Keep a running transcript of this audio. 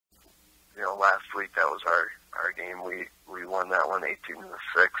last week that was our game. We won that one 18-6,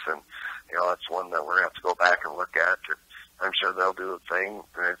 and that's one that we're gonna have to go back and look at. I'm sure they'll do the same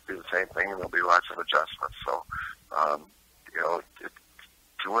thing, and there'll be lots of adjustments. So,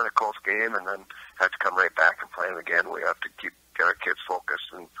 to win a close game and then have to come right back and play them again, we have to get our kids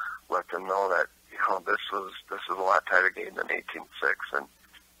focused and let them know that this was a lot tighter game than 18-6, and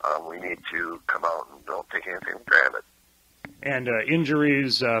we need to come out and don't take anything for granted. And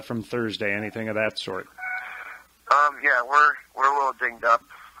injuries from Thursday, anything of that sort? Yeah, we're a little dinged up.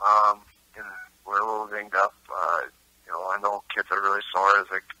 I know kids are really sore as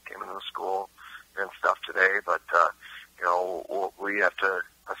they came into the school and stuff today, but we have to